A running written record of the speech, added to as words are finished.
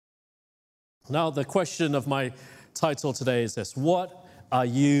Now, the question of my title today is this: what are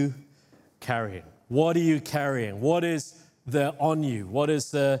you carrying? What are you carrying? What is there on you? What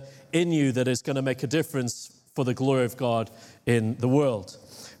is there in you that is going to make a difference for the glory of God in the world?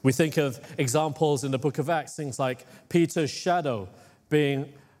 We think of examples in the book of Acts, things like Peter's shadow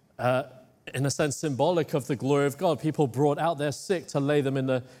being, in a sense, symbolic of the glory of God. People brought out their sick to lay them in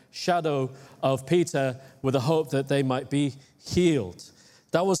the shadow of Peter with the hope that they might be healed.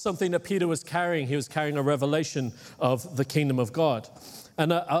 That was something that Peter was carrying. He was carrying a revelation of the kingdom of God.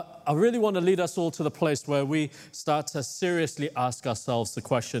 And I really want to lead us all to the place where we start to seriously ask ourselves the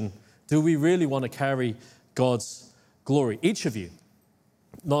question, do we really want to carry God's glory? Each of you,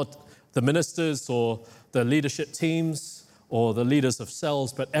 not the ministers or the leadership teams or the leaders of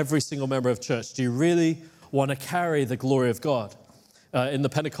cells, but every single member of church. Do you really want to carry the glory of God? In the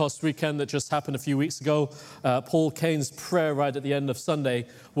Pentecost weekend that just happened a few weeks ago, Paul Cain's prayer right at the end of Sunday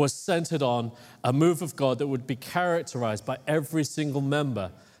was centered on a move of God that would be characterized by every single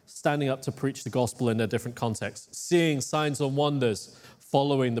member standing up to preach the gospel in their different contexts, seeing signs and wonders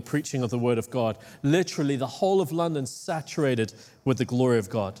following the preaching of the word of God. Literally, the whole of London saturated with the glory of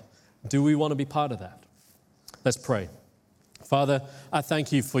God. Do we want to be part of that? Let's pray. Father, I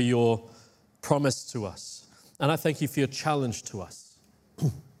thank you for your promise to us, and I thank you for your challenge to us.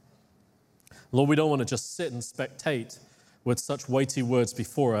 Lord, we don't want to just sit and spectate with such weighty words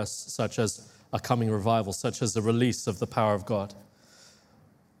before us, such as a coming revival, such as the release of the power of God.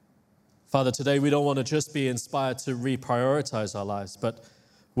 Father, today we don't want to just be inspired to reprioritize our lives, but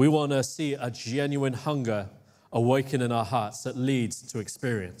we want to see a genuine hunger awaken in our hearts that leads to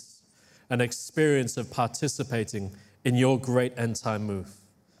experience, an experience of participating in your great end-time move.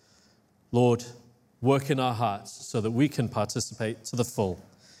 Lord, work in our hearts so that we can participate to the full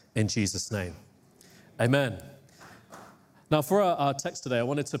in Jesus' name. Amen. Now, for our text today, I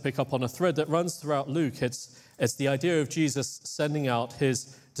wanted to pick up on a thread that runs throughout Luke. It's the idea of Jesus sending out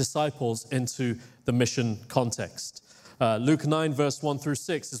his disciples into the mission context. Luke 9, verse 1 through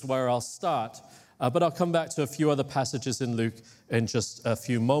 6 is where I'll start, but I'll come back to a few other passages in Luke in just a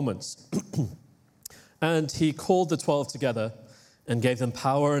few moments. And he called the 12 together and gave them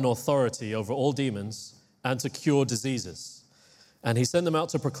power and authority over all demons and to cure diseases. And he sent them out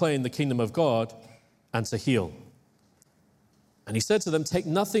to proclaim the kingdom of God and to heal. And he said to them, take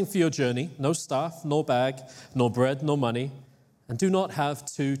nothing for your journey, no staff, nor bag, nor bread, nor money, and do not have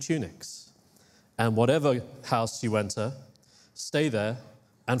 2 tunics. And whatever house you enter, stay there,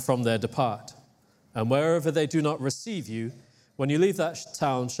 and from there depart. And wherever they do not receive you, when you leave that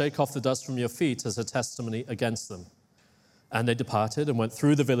town, shake off the dust from your feet as a testimony against them. And they departed and went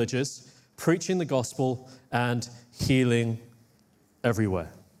through the villages, preaching the gospel and healing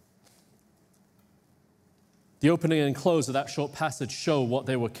everywhere. The opening and close of that short passage show what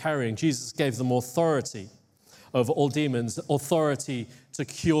they were carrying. Jesus gave them authority over all demons, authority to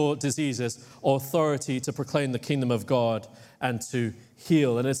cure diseases, authority to proclaim the kingdom of God and to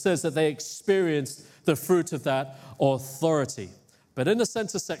heal. And it says that they experienced the fruit of that authority. But in the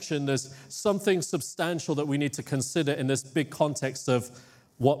center section, there's something substantial that we need to consider in this big context of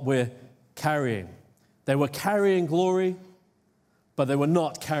what we're carrying. They were carrying glory, but they were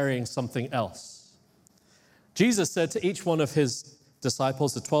not carrying something else. Jesus said to each one of his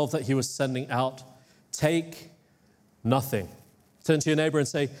disciples, the 12 that he was sending out, take nothing. Turn to your neighbor and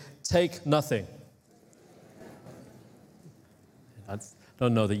say, take nothing. I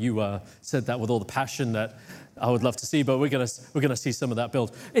don't know that you said that with all the passion that I would love to see, but we're going to see some of that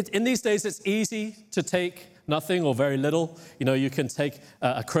build. In these days, it's easy to take nothing or very little. You know, you can take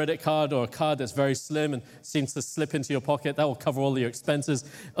a credit card or a card that's very slim and seems to slip into your pocket. That will cover all your expenses.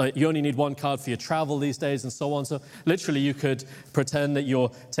 You only need one card for your travel these days and so on. So literally, you could pretend that you're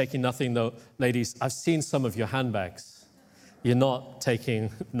taking nothing, though. Ladies, I've seen some of your handbags. You're not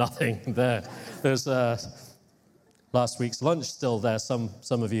taking nothing there. There's last week's lunch still there, some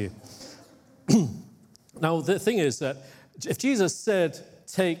of you. Now, the thing is that if Jesus said,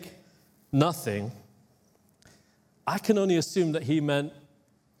 take nothing, I can only assume that he meant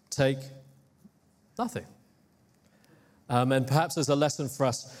take nothing. And perhaps there's a lesson for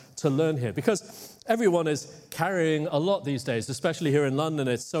us to learn here, because everyone is carrying a lot these days, especially here in London.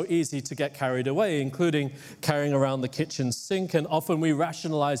 It's so easy to get carried away, including carrying around the kitchen sink. And often we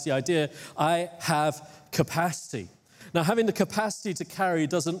rationalize the idea, I have capacity. Now, having the capacity to carry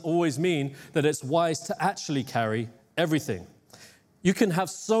doesn't always mean that it's wise to actually carry everything. You can have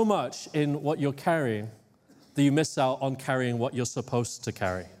so much in what you're carrying that you miss out on carrying what you're supposed to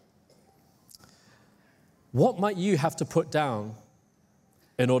carry. What might you have to put down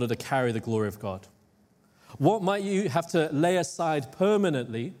in order to carry the glory of God? What might you have to lay aside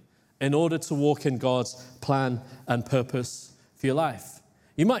permanently in order to walk in God's plan and purpose for your life?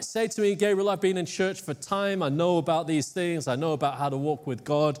 You might say to me, Gabriel, I've been in church for time. I know about these things. I know about how to walk with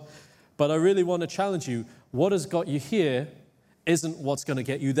God. But I really want to challenge you. What has got you here isn't what's going to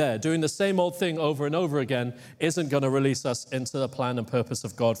get you there. Doing the same old thing over and over again isn't going to release us into the plan and purpose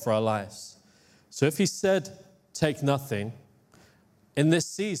of God for our lives. So if he said, take nothing, in this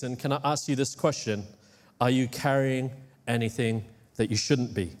season, can I ask you this question? Are you carrying anything that you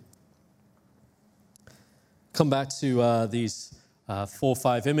shouldn't be? Come back to these 4 or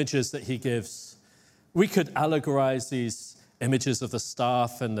 5 images that he gives. We could allegorize these images of the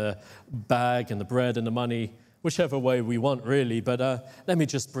staff and the bag and the bread and the money, whichever way we want, really. But let me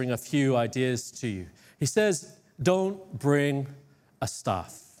just bring a few ideas to you. He says, don't bring a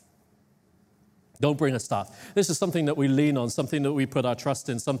staff. Don't bring a staff. This is something that we lean on, something that we put our trust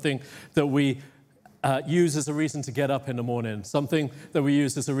in, something that we use as a reason to get up in the morning, something that we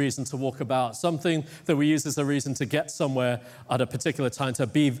use as a reason to walk about, something that we use as a reason to get somewhere at a particular time, to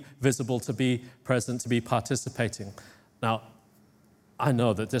be visible, to be present, to be participating. Now, I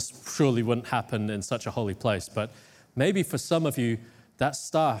know that this surely wouldn't happen in such a holy place, but maybe for some of you, that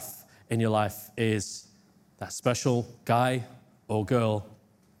staff in your life is that special guy or girl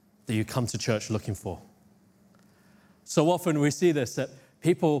that you come to church looking for. So often we see this, that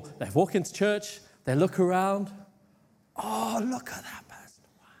people, they walk into church, they look around, oh, look at that person,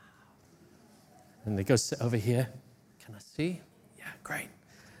 wow. And they go sit over here, can I see? Yeah, great.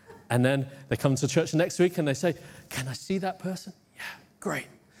 And then they come to church next week and they say, can I see that person? Yeah, great.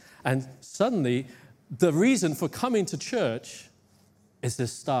 And suddenly, the reason for coming to church is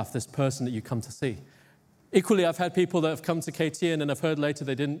this staff, this person that you come to see. Equally, I've had people that have come to KT and then I've heard later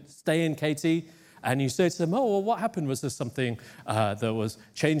they didn't stay in KT. And you say to them, oh, well, what happened? Was there something that was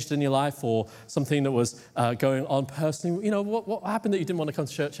changed in your life or something that was going on personally? You know, what happened that you didn't want to come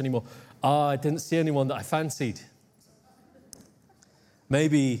to church anymore? Oh, I didn't see anyone that I fancied.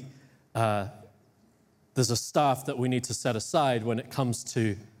 Maybe there's a staff that we need to set aside when it comes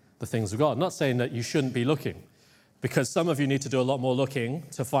to the things of God. I'm not saying that you shouldn't be looking, because some of you need to do a lot more looking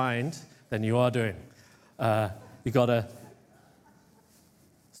to find than you are doing. You got to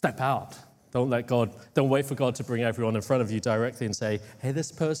step out. Don't wait for God to bring everyone in front of you directly and say, hey,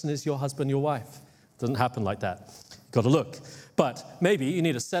 this person is your husband, your wife. It doesn't happen like that. You've got to look. But maybe you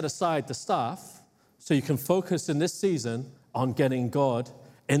need to set aside the staff so you can focus in this season on getting God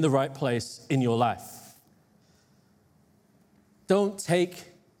in the right place in your life. Don't take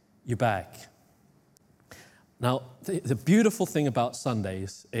your bag. Now, the beautiful thing about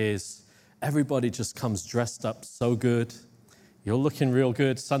Sundays is everybody just comes dressed up so good. You're looking real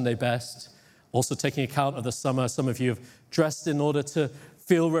good, Sunday best. Also taking account of the summer, some of you have dressed in order to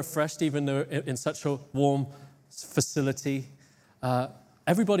feel refreshed, even though in such a warm facility.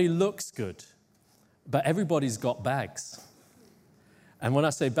 Everybody looks good, but everybody's got bags. And when I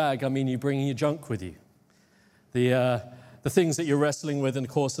say bag, I mean you bringing your junk with you. The things that you're wrestling with in the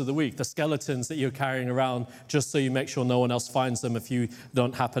course of the week, the skeletons that you're carrying around just so you make sure no one else finds them if you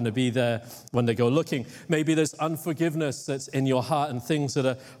don't happen to be there when they go looking. Maybe there's unforgiveness that's in your heart and things that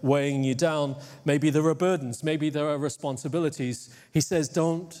are weighing you down. Maybe there are burdens. Maybe there are responsibilities. He says,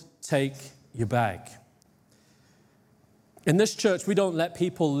 don't take your bag. In this church, we don't let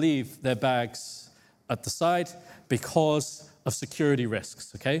people leave their bags at the side because of security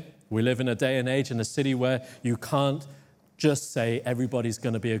risks, okay? We live in a day and age in a city where you can't just say everybody's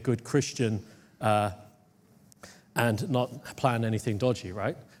going to be a good Christian and not plan anything dodgy,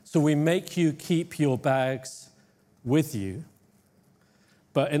 right? So we make you keep your bags with you.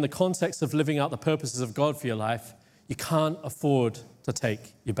 But in the context of living out the purposes of God for your life, you can't afford to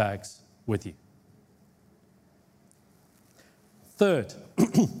take your bags with you. Third,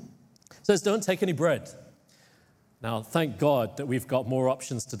 says don't take any bread. Now, thank God that we've got more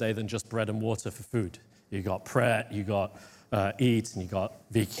options today than just bread and water for food. You got Pret, you got Eat, and you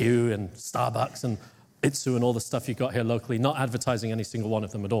got VQ and Starbucks and Itsu and all the stuff you got here locally, not advertising any single one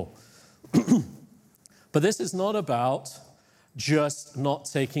of them at all. But this is not about just not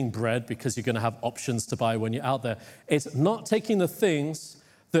taking bread because you're going to have options to buy when you're out there. It's not taking the things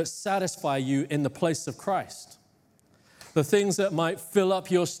that satisfy you in the place of Christ. The things that might fill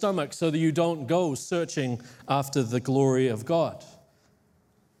up your stomach so that you don't go searching after the glory of God.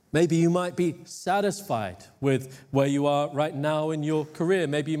 Maybe you might be satisfied with where you are right now in your career.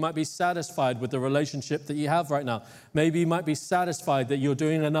 Maybe you might be satisfied with the relationship that you have right now. Maybe you might be satisfied that you're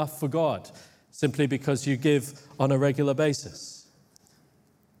doing enough for God simply because you give on a regular basis.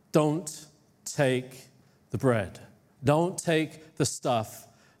 Don't take the bread. Don't take the stuff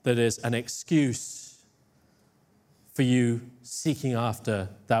that is an excuse for for you seeking after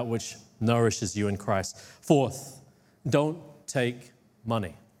that which nourishes you in Christ. Fourth, don't take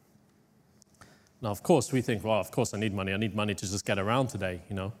money. Now, of course, we think, well, of course I need money. I need money to just get around today,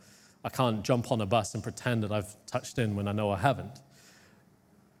 you know. I can't jump on a bus and pretend that I've touched in when I know I haven't.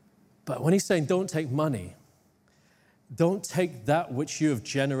 But when he's saying don't take money, don't take that which you have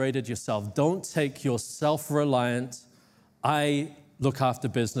generated yourself. Don't take your self-reliant, I look after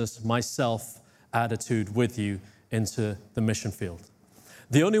business, myself attitude with you into the mission field.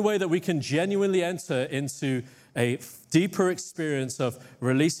 The only way that we can genuinely enter into a deeper experience of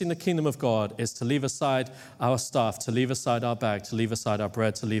releasing the kingdom of God is to leave aside our stuff, to leave aside our bag, to leave aside our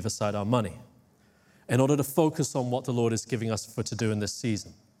bread, to leave aside our money, in order to focus on what the Lord is giving us to do in this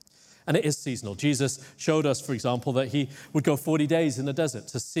season. And it is seasonal. Jesus showed us, for example, that he would go 40 days in the desert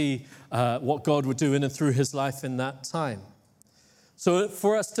to see what God would do in and through his life in that time. So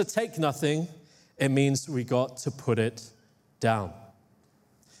for us to take nothing, it means we got to put it down.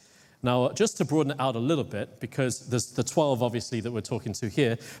 Now, just to broaden it out a little bit, because there's the 12, obviously, that we're talking to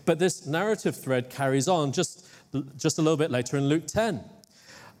here, but this narrative thread carries on just a little bit later in Luke 10.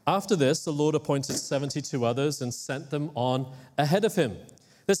 After this, the Lord appointed 72 others and sent them on ahead of him.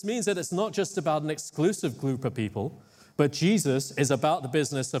 This means that it's not just about an exclusive group of people, but Jesus is about the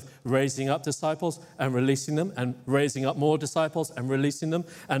business of raising up disciples and releasing them, and raising up more disciples and releasing them,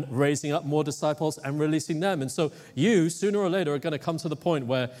 and raising up more disciples and releasing them. And so you, sooner or later, are going to come to the point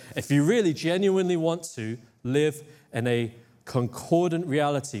where if you really genuinely want to live in a concordant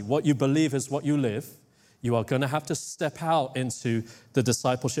reality, what you believe is what you live, you are going to have to step out into the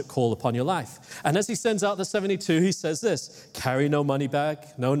discipleship call upon your life. And as he sends out the 72, he says this: carry no money bag,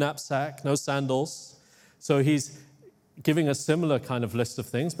 no knapsack, no sandals. So he's giving a similar kind of list of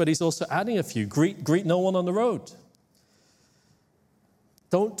things, but he's also adding a few. Greet no one on the road.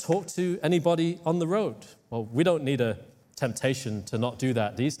 Don't talk to anybody on the road. Well, we don't need a temptation to not do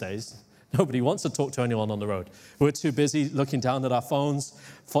that these days. Nobody wants to talk to anyone on the road. We're too busy looking down at our phones,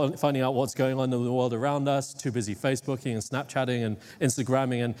 finding out what's going on in the world around us, too busy Facebooking and Snapchatting and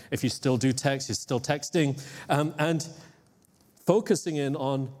Instagramming, and if you still do text, you're still texting, and focusing in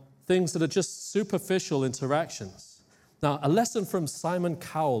on things that are just superficial interactions. Now, a lesson from Simon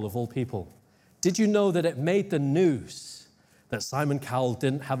Cowell, of all people. Did you know that it made the news that Simon Cowell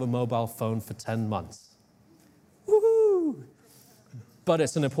didn't have a mobile phone for 10 months? Woohoo! But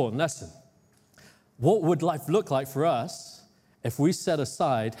it's an important lesson. What would life look like for us if we set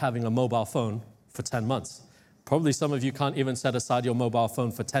aside having a mobile phone for 10 months? Probably some of you can't even set aside your mobile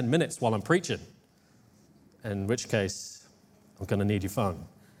phone for 10 minutes while I'm preaching, in which case I'm going to need your phone.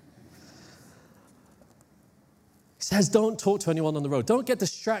 He says, don't talk to anyone on the road. Don't get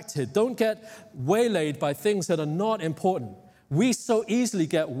distracted. Don't get waylaid by things that are not important. We so easily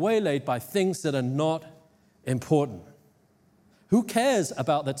get waylaid by things that are not important. Who cares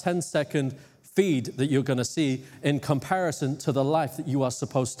about the 10-second feed that you're going to see in comparison to the life that you are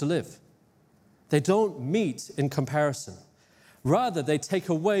supposed to live? They don't meet in comparison. Rather, they take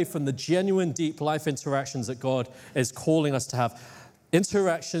away from the genuine, deep life interactions that God is calling us to have.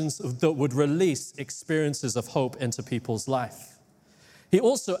 Interactions that would release experiences of hope into people's life. He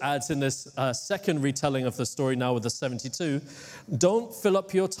also adds in this second retelling of the story now with the 72, don't fill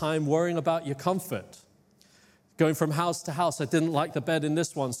up your time worrying about your comfort. Going from house to house, I didn't like the bed in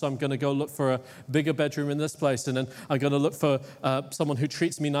this one, so I'm going to go look for a bigger bedroom in this place, and then I'm going to look for someone who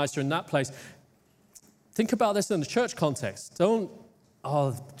treats me nicer in that place. Think about this in the church context.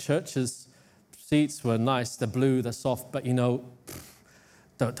 Church's seats were nice, they're blue, they're soft, but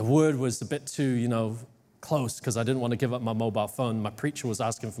the word was a bit too, close because I didn't want to give up my mobile phone. My preacher was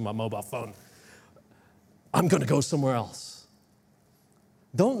asking for my mobile phone. I'm going to go somewhere else.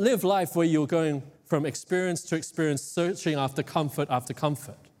 Don't live life where you're going from experience to experience, searching after comfort after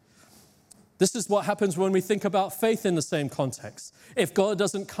comfort. This is what happens when we think about faith in the same context. If God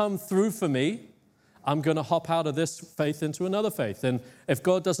doesn't come through for me, I'm going to hop out of this faith into another faith. And if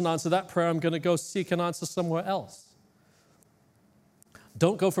God doesn't answer that prayer, I'm going to go seek an answer somewhere else.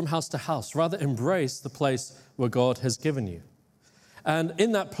 Don't go from house to house. Rather, embrace the place where God has given you. And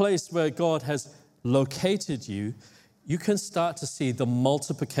in that place where God has located you, you can start to see the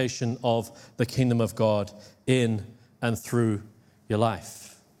multiplication of the kingdom of God in and through your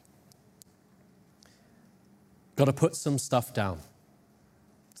life. Got to put some stuff down.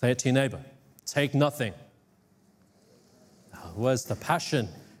 Say it to your neighbor. Take nothing. Where's the passion?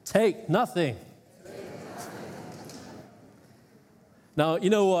 Take nothing. Now, you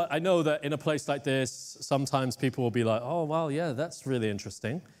know what? I know that in a place like this, sometimes people will be like, oh, well, yeah, that's really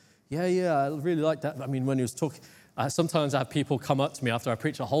interesting. Yeah, I really like that. I mean, when he was talking, Sometimes I have people come up to me after I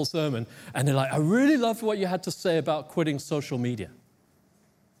preach a whole sermon, and they're like, I really loved what you had to say about quitting social media.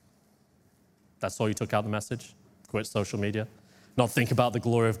 That's all you took out of the message? Quit social media? Not think about the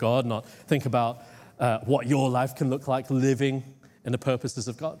glory of God, not think about what your life can look like living in the purposes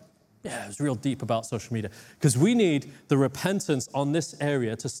of God? Yeah, it was real deep about social media. Because we need the repentance on this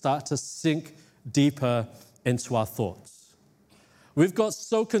area to start to sink deeper into our thoughts. We've got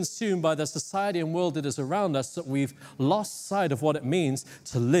so consumed by the society and world that is around us that we've lost sight of what it means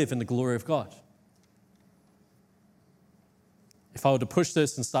to live in the glory of God. If I were to push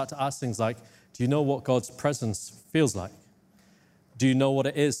this and start to ask things like, do you know what God's presence feels like? Do you know what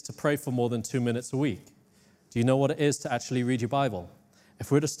it is to pray for more than 2 minutes a week? Do you know what it is to actually read your Bible?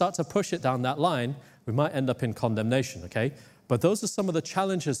 If we were to start to push it down that line, we might end up in condemnation, okay? But those are some of the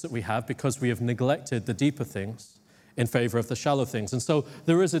challenges that we have because we have neglected the deeper things in favor of the shallow things. And so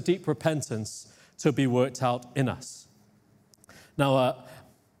there is a deep repentance to be worked out in us. Now,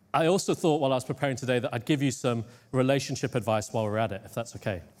 I also thought while I was preparing today that I'd give you some relationship advice while we're at it, if that's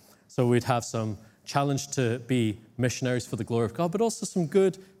okay. So we'd have some challenge to be missionaries for the glory of God, but also some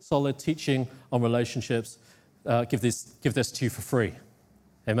good, solid teaching on relationships. Give this to you for free.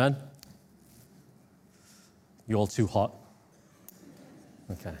 Amen? You all too hot?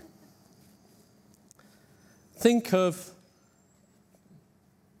 Okay. Think of,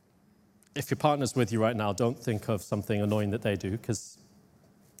 if your partner's with you right now, don't think of something annoying that they do, because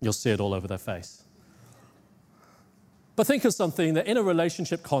you'll see it all over their face. But think of something that in a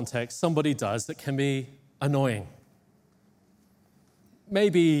relationship context somebody does that can be annoying.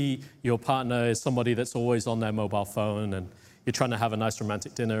 Maybe your partner is somebody that's always on their mobile phone and you're trying to have a nice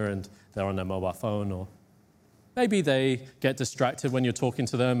romantic dinner and they're on their mobile phone. Or maybe they get distracted when you're talking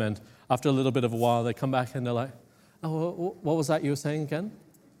to them and after a little bit of a while they come back and they're like, oh, what was that you were saying again?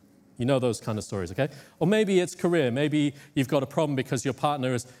 You know those kind of stories, okay? Or maybe it's career. Maybe you've got a problem because your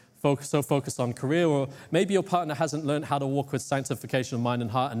partner is so focused on career, or maybe your partner hasn't learned how to walk with sanctification of mind and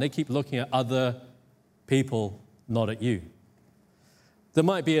heart, and they keep looking at other people, not at you. There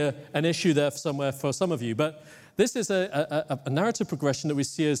might be an issue there somewhere for some of you, but this is a narrative progression that we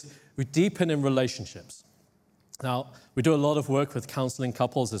see as we deepen in relationships. Now, we do a lot of work with counseling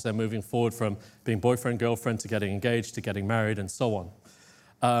couples as they're moving forward from being boyfriend, girlfriend, to getting engaged, to getting married, and so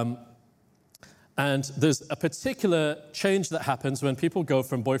on. And there's a particular change that happens when people go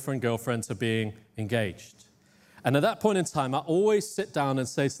from boyfriend, girlfriend to being engaged. And at that point in time, I always sit down and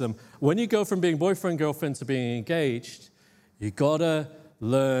say to them, when you go from being boyfriend, girlfriend to being engaged, you gotta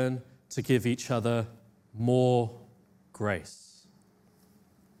learn to give each other more grace.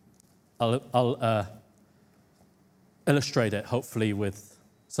 I'll illustrate it, hopefully, with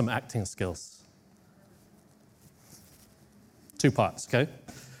some acting skills. 2 parts, okay?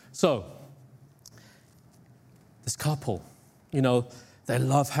 So, this couple, they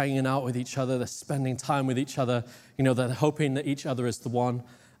love hanging out with each other, they're spending time with each other, they're hoping that each other is the one.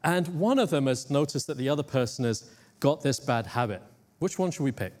 And one of them has noticed that the other person has got this bad habit. Which one should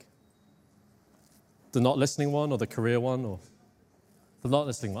we pick? The not listening one or the career one or the not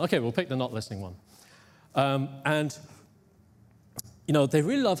listening one? Okay, we'll pick the not listening one. They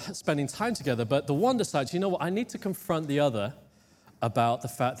really love spending time together, but the one decides, I need to confront the other about the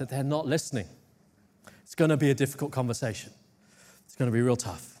fact that they're not listening. It's going to be a difficult conversation. It's going to be real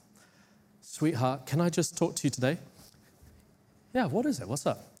tough. Sweetheart, can I just talk to you today? Yeah, what is it? What's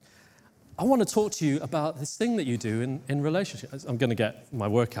up? I want to talk to you about this thing that you do in relationships. I'm going to get my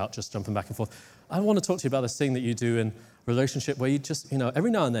workout just jumping back and forth. I want to talk to you about this thing that you do in relationship where you just, every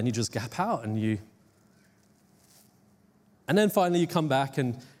now and then you just gap out and then finally you come back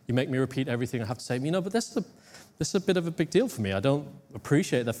and you make me repeat everything I have to say. But this is a bit of a big deal for me. I don't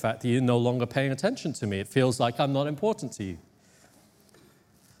appreciate the fact that you're no longer paying attention to me. It feels like I'm not important to you.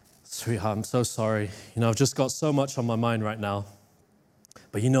 Sweetheart, I'm so sorry. I've just got so much on my mind right now.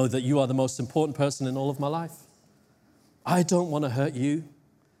 But you know that you are the most important person in all of my life. I don't want to hurt you.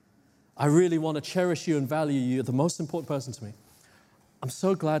 I really want to cherish you and value you. You're the most important person to me. I'm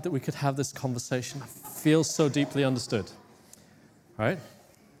so glad that we could have this conversation. I feel so deeply understood. All right?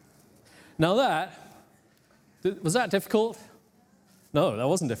 Now was that difficult? No, that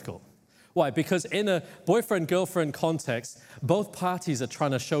wasn't difficult. Why? Because in a boyfriend-girlfriend context, both parties are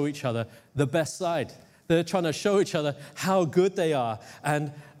trying to show each other the best side. They're trying to show each other how good they are.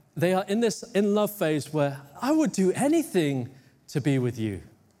 And they are in this in-love phase where I would do anything to be with you,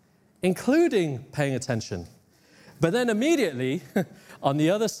 including paying attention. But then immediately, on the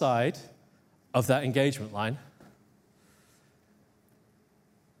other side of that engagement line,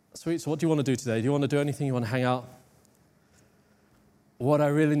 sweet, so what do you want to do today? Do you want to do anything? You want to hang out? What I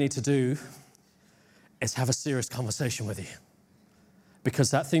really need to do is have a serious conversation with you.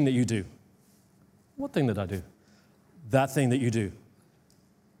 Because that thing that you do, what thing did I do? That thing that you do,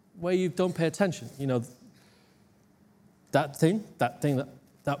 where you don't pay attention,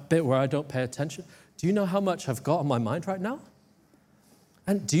 that bit where I don't pay attention. Do you know how much I've got on my mind right now?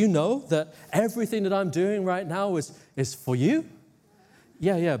 And do you know that everything that I'm doing right now is for you?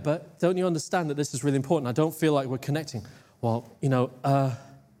 Yeah, but don't you understand that this is really important? I don't feel like we're connecting. Well,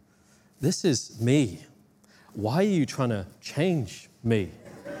 this is me. Why are you trying to change me?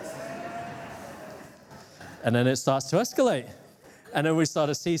 And then it starts to escalate. And then we start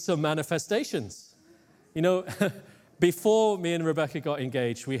to see some manifestations. Before me and Rebecca got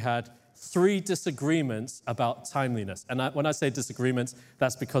engaged, we had 3 disagreements about timeliness. And when I say disagreements,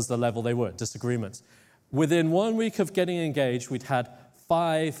 that's because the level they were, disagreements. Within 1 week of getting engaged, we'd had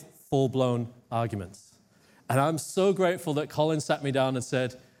 5 full-blown arguments. And I'm so grateful that Colin sat me down and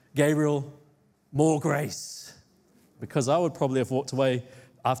said, Gabriel, more grace. Because I would probably have walked away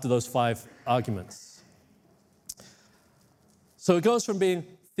after those 5 arguments. So it goes from being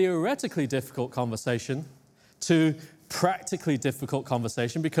theoretically difficult conversation to practically difficult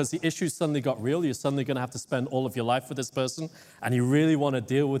conversation because the issues suddenly got real. You're suddenly going to have to spend all of your life with this person and you really want to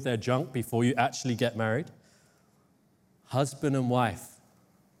deal with their junk before you actually get married. Husband and wife.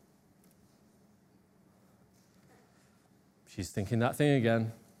 She's thinking that thing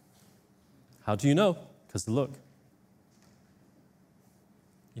again. How do you know? Because the look.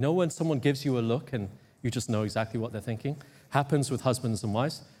 You know when someone gives you a look and you just know exactly what they're thinking? Happens with husbands and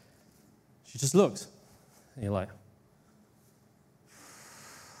wives. She just looked. And you're like,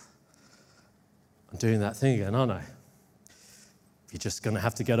 I'm doing that thing again, aren't I? You're just going to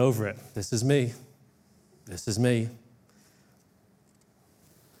have to get over it. This is me. This is me.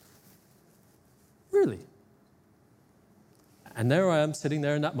 Really? And there I am sitting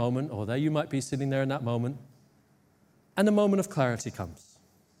there in that moment, or there you might be sitting there in that moment, and a moment of clarity comes.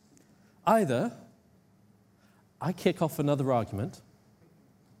 Either I kick off another argument,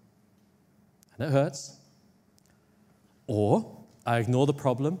 and it hurts, or I ignore the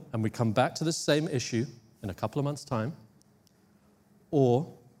problem and we come back to the same issue in a couple of months' time,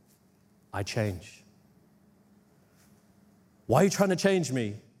 or I change. Why are you trying to change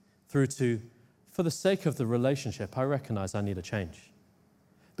me? Through to, for the sake of the relationship, I recognize I need a change.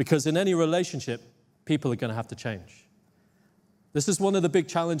 Because in any relationship, people are going to have to change. This is one of the big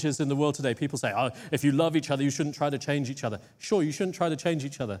challenges in the world today. People say, if you love each other, you shouldn't try to change each other. Sure, you shouldn't try to change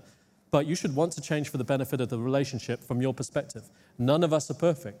each other. But you should want to change for the benefit of the relationship from your perspective. None of us are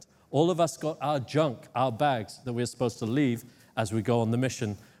perfect. All of us got our junk, our bags that we're supposed to leave as we go on the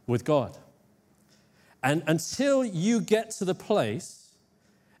mission with God. And until you get to the place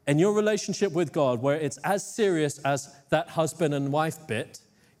in your relationship with God where it's as serious as that husband and wife bit,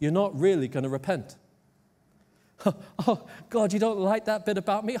 you're not really going to repent. Oh, God, you don't like that bit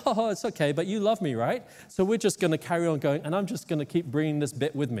about me? Oh, it's okay, but you love me, right? So we're just going to carry on going, and I'm just going to keep bringing this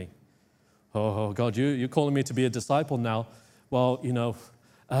bit with me. Oh, God, you're calling me to be a disciple now. Well,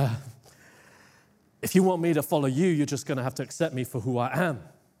 if you want me to follow you, you're just going to have to accept me for who I am.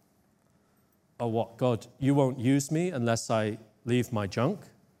 Oh, what? God, you won't use me unless I leave my junk?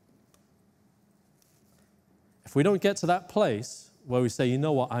 If we don't get to that place where we say, you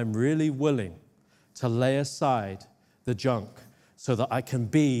know what, I'm really willing to lay aside the junk so that I can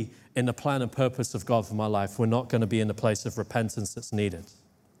be in the plan and purpose of God for my life, we're not going to be in the place of repentance that's needed.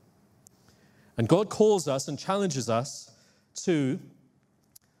 And God calls us and challenges us to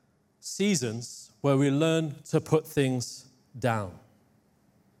seasons where we learn to put things down.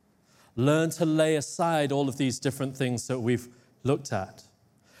 Learn to lay aside all of these different things that we've looked at.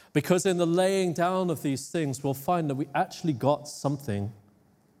 Because in the laying down of these things, we'll find that we actually got something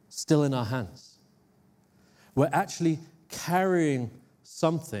still in our hands. We're actually carrying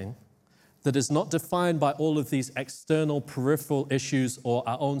something that is not defined by all of these external peripheral issues or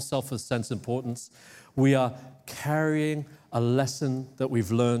our own self-sense importance. We are carrying a lesson that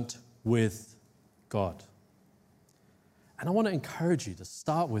we've learned with God. And I want to encourage you to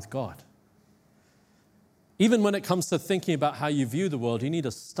start with God. Even when it comes to thinking about how you view the world, you need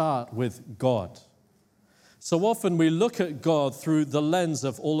to start with God. So often we look at God through the lens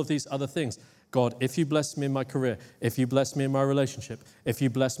of all of these other things. God, if you bless me in my career, if you bless me in my relationship, if you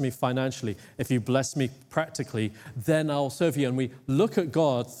bless me financially, if you bless me practically, then I'll serve you. And we look at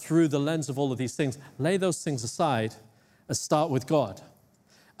God through the lens of all of these things. Lay those things aside and start with God.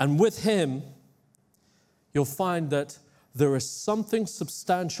 And with Him, you'll find that there is something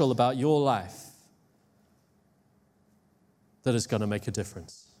substantial about your life that is going to make a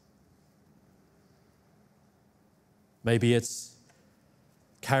difference. Maybe it's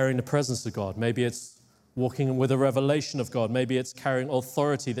carrying the presence of God. Maybe it's walking with a revelation of God. Maybe it's carrying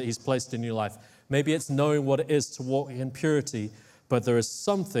authority that he's placed in your life. Maybe it's knowing what it is to walk in purity. But there is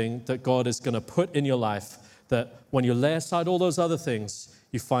something that God is going to put in your life that when you lay aside all those other things,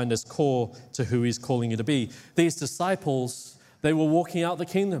 you find as core to who he's calling you to be. These disciples, they were walking out the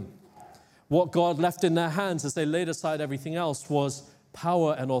kingdom. What God left in their hands as they laid aside everything else was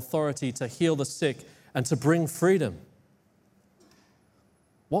power and authority to heal the sick and to bring freedom.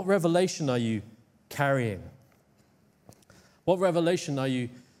 What revelation are you carrying? What revelation are you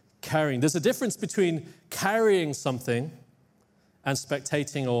carrying? There's a difference between carrying something and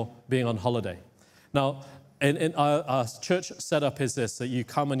spectating or being on holiday. Now, in our church setup is this, that you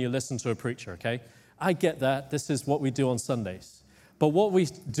come and you listen to a preacher, okay? I get that. This is what we do on Sundays. But what we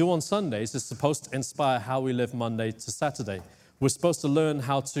do on Sundays is supposed to inspire how we live Monday to Saturday. We're supposed to learn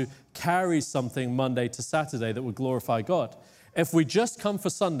how to carry something Monday to Saturday that would glorify God. If we just come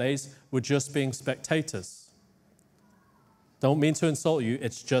for Sundays, we're just being spectators. Don't mean to insult you.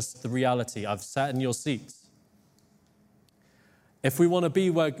 It's just the reality. I've sat in your seats. If we want to be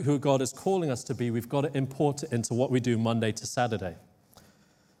who God is calling us to be, we've got to import it into what we do Monday to Saturday.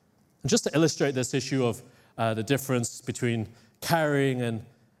 And just to illustrate this issue of the difference between carrying and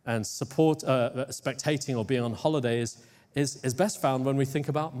spectating or being on holidays is best found when we think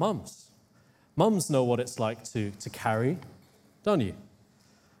about mums. Mums know what it's like to carry, don't you?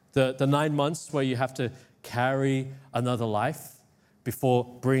 The 9 months where you have to carry another life before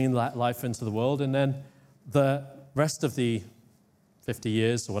bringing that life into the world, and then the rest of the 50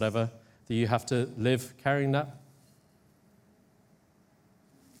 years or whatever that you have to live carrying that.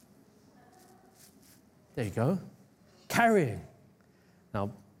 There you go. Carrying. Now,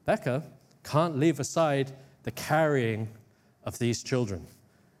 Becca can't leave aside the carrying of these children.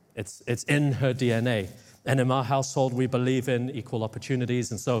 It's in her DNA. And in my household, we believe in equal opportunities.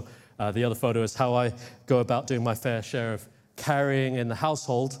 And so the other photo is how I go about doing my fair share of carrying in the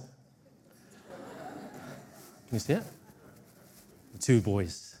household. Can you see it? 2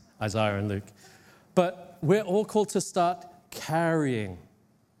 boys, Isaiah and Luke. But we're all called to start carrying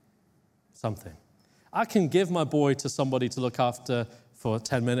something. I can give my boy to somebody to look after for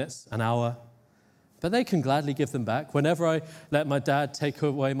 10 minutes, an hour, but they can gladly give them back. Whenever I let my dad take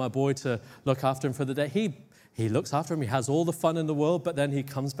away my boy to look after him for the day, he looks after him, he has all the fun in the world, but then he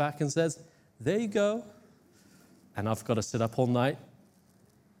comes back and says, there you go. And I've got to sit up all night,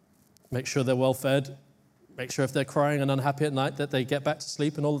 make sure they're well fed, make sure if they're crying and unhappy at night that they get back to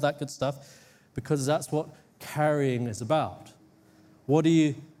sleep and all of that good stuff, because that's what carrying is about. What are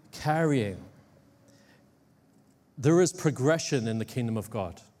you carrying? There is progression in the kingdom of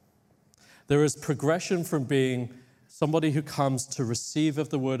God. There is progression from being somebody who comes to receive of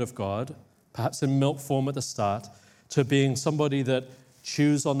the word of God, perhaps in milk form at the start, to being somebody that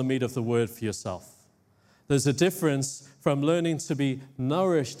chews on the meat of the word for yourself. There's a difference from learning to be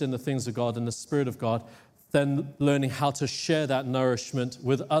nourished in the things of God and the Spirit of God than learning how to share that nourishment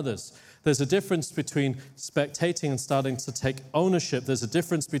with others. There's a difference between spectating and starting to take ownership. There's a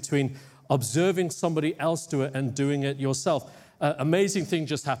difference between observing somebody else do it and doing it yourself. Amazing thing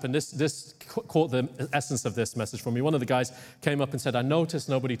just happened. This caught the essence of this message for me. One of the guys came up and said, I noticed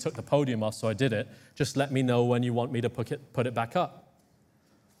nobody took the podium off, so I did it. Just let me know when you want me to put it back up.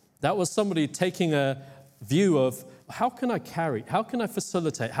 That was somebody taking a view of, how can I carry? How can I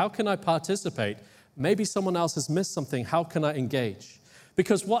facilitate? How can I participate? Maybe someone else has missed something. How can I engage?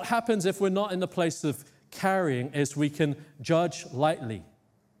 Because what happens if we're not in the place of carrying is we can judge lightly.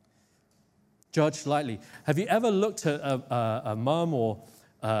 Judge lightly. Have you ever looked at a mom or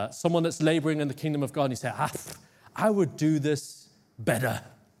someone that's laboring in the kingdom of God and you say, I would do this better.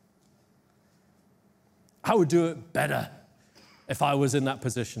 I would do it better if I was in that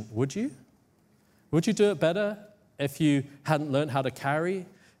position. Would you? Would you do it better if you hadn't learned how to carry,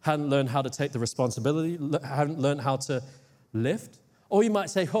 hadn't learned how to take the responsibility, hadn't learned how to lift? Or you might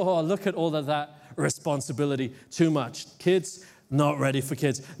say, oh, look at all of that responsibility, too much. Kids, not ready for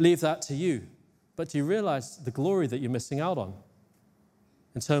kids. Leave that to you. But do you realize the glory that you're missing out on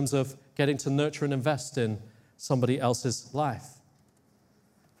in terms of getting to nurture and invest in somebody else's life?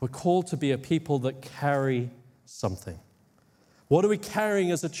 We're called to be a people that carry something. What are we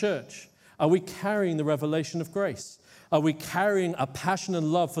carrying as a church? Are we carrying the revelation of grace? Are we carrying a passion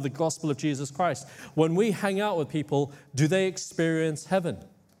and love for the gospel of Jesus Christ? When we hang out with people, do they experience heaven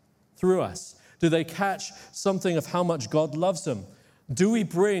through us? Do they catch something of how much God loves them? Do we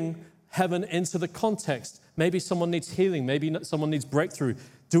bring heaven into the context? Maybe someone needs healing. Maybe someone needs breakthrough.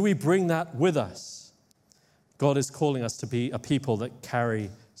 Do we bring that with us? God is calling us to be a people that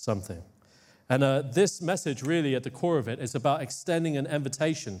carry something. And this message really at the core of it is about extending an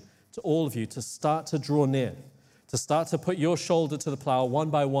invitation to all of you to start to draw near, to start to put your shoulder to the plow one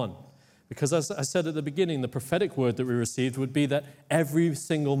by one. Because as I said at the beginning, the prophetic word that we received would be that every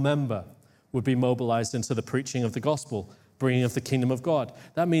single member would be mobilized into the preaching of the gospel, bringing of the kingdom of God.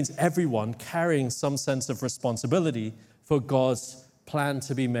 That means everyone carrying some sense of responsibility for God's plan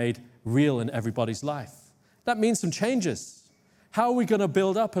to be made real in everybody's life. That means some changes. How are we going to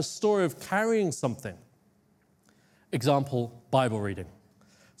build up a story of carrying something? Example, Bible reading.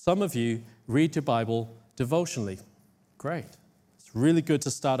 Some of you read your Bible devotionally. Great. It's really good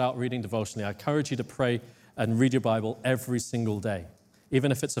to start out reading devotionally. I encourage you to pray and read your Bible every single day,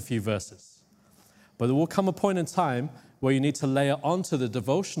 even if it's a few verses. But there will come a point in time where you need to layer onto the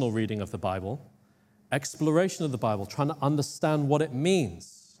devotional reading of the Bible, exploration of the Bible, trying to understand what it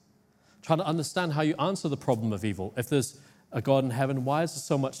means, trying to understand how you answer the problem of evil. If there's a God in heaven, why is there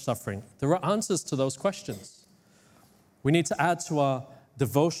so much suffering? There are answers to those questions. We need to add to our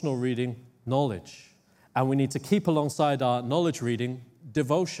devotional reading knowledge. And we need to keep alongside our knowledge reading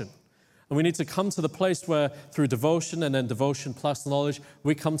devotion. And we need to come to the place where through devotion and then devotion plus knowledge,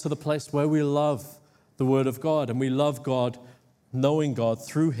 we come to the place where we love the Word of God and we love God, knowing God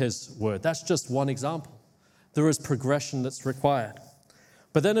through His Word. That's just one example. There is progression that's required.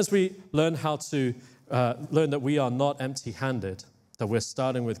 But then as we learn how to learn that we are not empty-handed, that we're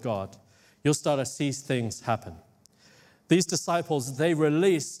starting with God, you'll start to see things happen. These disciples, they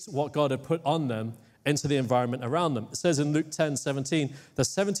released what God had put on them into the environment around them. It says in Luke 10:17, the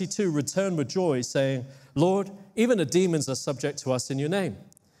 72 returned with joy, saying, Lord, even the demons are subject to us in your name.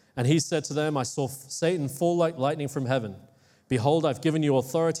 And he said to them, I saw Satan fall like lightning from heaven. Behold, I've given you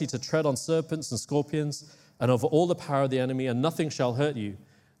authority to tread on serpents and scorpions and over all the power of the enemy, and nothing shall hurt you.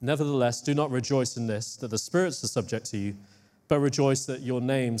 Nevertheless, do not rejoice in this, that the spirits are subject to you, but rejoice that your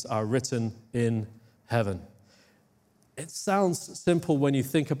names are written in heaven. It sounds simple when you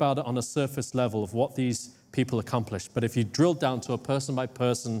think about it on a surface level of what these people accomplished. But if you drill down to a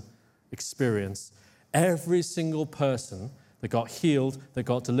person-by-person experience, every single person that got healed, that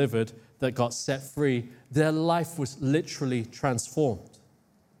got delivered, that got set free, their life was literally transformed.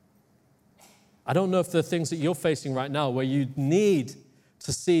 I don't know if there are things that you're facing right now where you need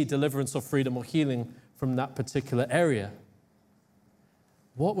to see deliverance or freedom or healing from that particular area.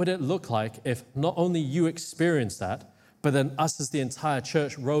 What would it look like if not only you experienced that, but then us as the entire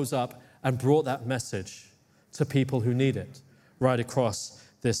church rose up and brought that message to people who need it right across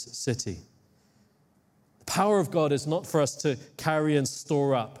this city? The power of God is not for us to carry and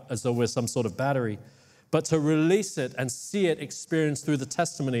store up as though we're some sort of battery, but to release it and see it experienced through the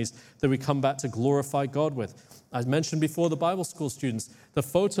testimonies that we come back to glorify God with. I mentioned before the Bible school students, the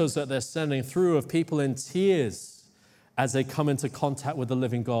photos that they're sending through of people in tears as they come into contact with the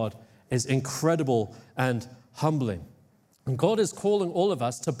living God is incredible and humbling. And God is calling all of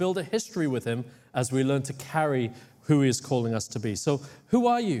us to build a history with Him as we learn to carry who He is calling us to be. So who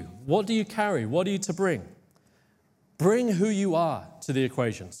are you? What do you carry? What are you to bring? Bring who you are to the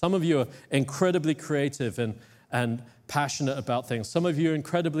equation. Some of you are incredibly creative and passionate about things. Some of you are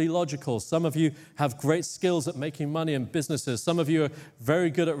incredibly logical. Some of you have great skills at making money in businesses. Some of you are very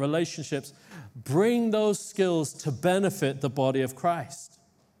good at relationships. Bring those skills to benefit the body of Christ.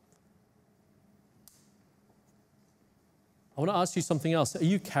 I want to ask you something else. Are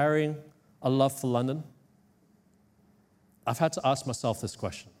you carrying a love for London? I've had to ask myself this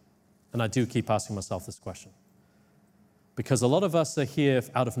question, and I do keep asking myself this question, because a lot of us are here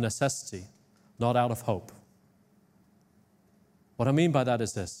out of necessity, not out of hope. What I mean by that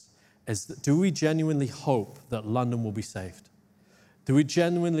is this, is that do we genuinely hope that London will be saved? Do we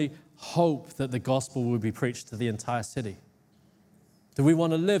genuinely hope that the gospel will be preached to the entire city? Do we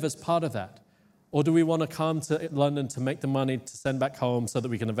want to live as part of that? Or do we want to come to London to make the money to send back home so that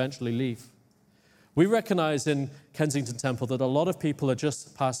we can eventually leave? We recognize in Kensington Temple that a lot of people are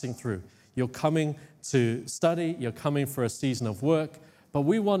just passing through. You're coming to study, you're coming for a season of work, but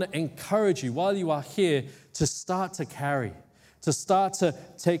we want to encourage you while you are here to start to carry, to start to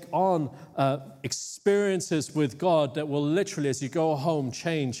take on experiences with God that will literally, as you go home,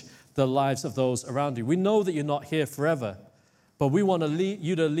 change the lives of those around you. We know that you're not here forever, but we want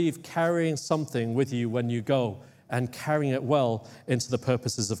you to leave carrying something with you when you go and carrying it well into the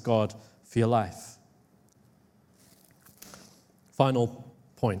purposes of God for your life. Final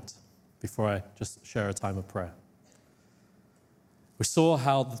point before I just share a time of prayer. We saw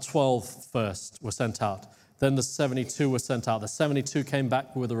how the 12 first were sent out. Then the 72 were sent out. The 72 came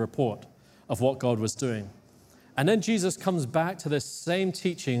back with a report of what God was doing. And then Jesus comes back to this same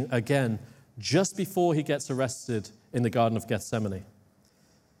teaching again just before he gets arrested in the Garden of Gethsemane.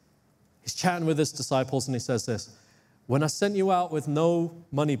 He's chatting with his disciples and he says this, When I sent you out with no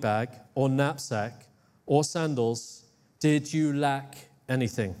money bag or knapsack or sandals, did you lack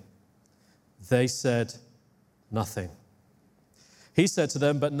anything?" They said, "Nothing." He said to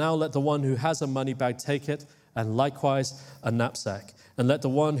them, "But now let the one who has a money bag take it, and likewise a knapsack. And let the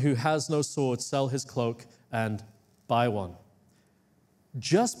one who has no sword sell his cloak and buy one."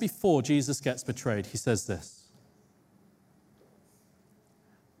 Just before Jesus gets betrayed, he says this: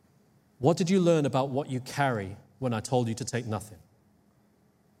 "What did you learn about what you carry when I told you to take nothing?"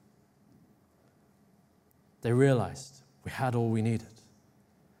 They realized we had all we needed.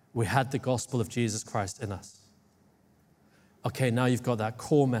 We had the gospel of Jesus Christ in us. Okay, now you've got that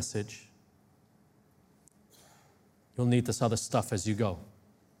core message. You'll need this other stuff as you go.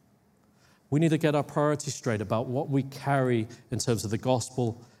 We need to get our priorities straight about what we carry in terms of the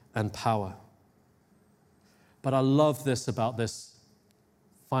gospel and power. But I love this about this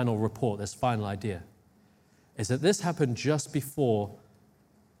final report, this final idea, is that this happened just before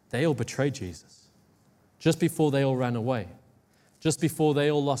they all betrayed Jesus, just before they all ran away, just before they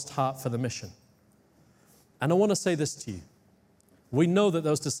all lost heart for the mission. And I want to say this to you. We know that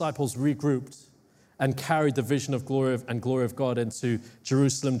those disciples regrouped and carried the vision of glory of God into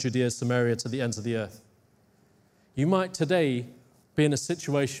Jerusalem, Judea, Samaria, to the ends of the earth. You might today be in a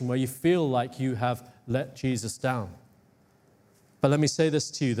situation where you feel like you have let Jesus down. But let me say this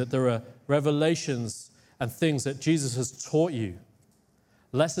to you, that there are revelations and things that Jesus has taught you,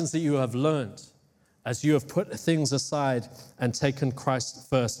 lessons that you have learned as you have put things aside and taken Christ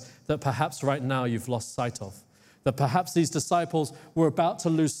first, that perhaps right now you've lost sight of. That perhaps these disciples were about to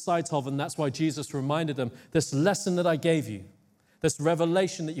lose sight of, and that's why Jesus reminded them, this lesson that I gave you, this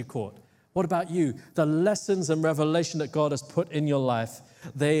revelation that you caught. What about you? The lessons and revelation that God has put in your life,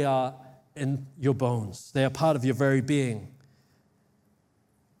 they are in your bones. They are part of your very being.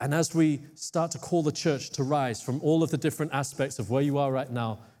 And as we start to call the church to rise from all of the different aspects of where you are right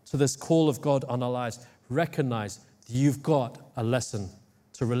now to this call of God on our lives, recognize that you've got a lesson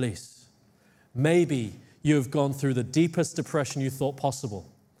to release. Maybe you've gone through the deepest depression you thought possible.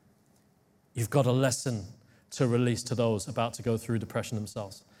 You've got a lesson to release to those about to go through depression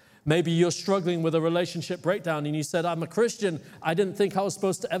themselves. Maybe you're struggling with a relationship breakdown and you said, "I'm a Christian. I didn't think I was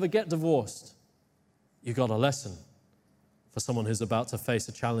supposed to ever get divorced." You've got a lesson for someone who's about to face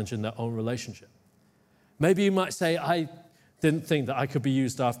a challenge in their own relationship. Maybe you might say, "I didn't think that I could be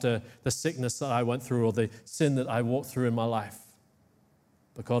used after the sickness that I went through or the sin that I walked through in my life."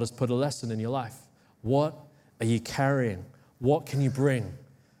 But God has put a lesson in your life. What are you carrying? What can you bring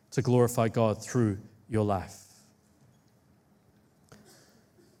to glorify God through your life?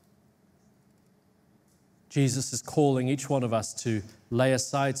 Jesus is calling each one of us to lay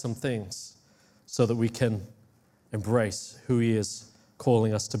aside some things so that we can embrace who He is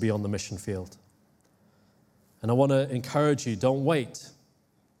calling us to be on the mission field. And I want to encourage you, don't wait.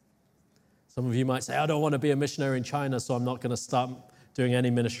 Some of you might say, "I don't want to be a missionary in China, so I'm not going to start doing any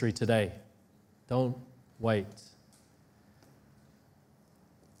ministry today." Don't wait.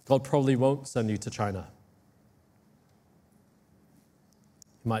 God probably won't send you to China.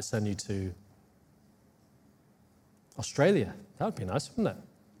 He might send you to Australia. That would be nice, wouldn't it?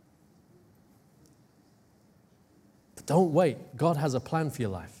 But don't wait. God has a plan for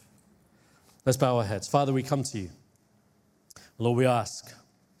your life. Let's bow our heads. Father, we come to you. Lord, we ask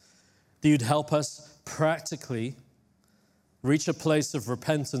that you'd help us practically reach a place of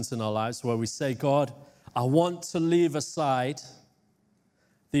repentance in our lives where we say, "God, I want to leave aside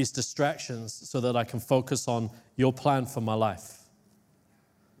these distractions so that I can focus on your plan for my life."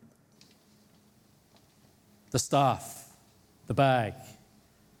 The staff, the bag,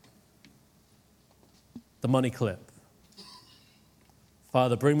 the money clip.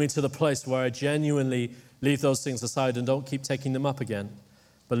 Father, bring me to the place where I genuinely leave those things aside and don't keep taking them up again,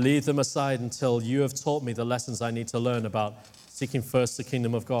 but leave them aside until you have taught me the lessons I need to learn about seeking first the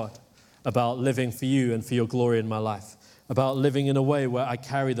kingdom of God, about living for you and for your glory in my life, about living in a way where I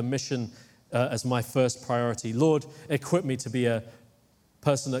carry the mission as my first priority. Lord, equip me to be a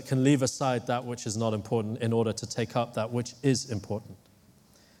person that can leave aside that which is not important in order to take up that which is important.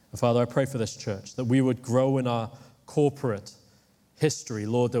 And Father, I pray for this church, that we would grow in our corporate history,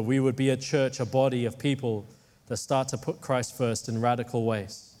 Lord, that we would be a church, a body of people that start to put Christ first in radical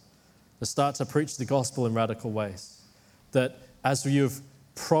ways, that start to preach the gospel in radical ways, that as you've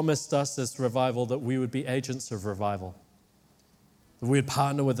promised us this revival, that we would be agents of revival, that we would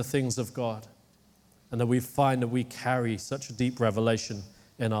partner with the things of God, and that we find that we carry such a deep revelation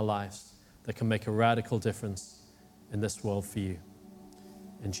in our lives that can make a radical difference in this world for you.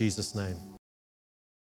 In Jesus' name.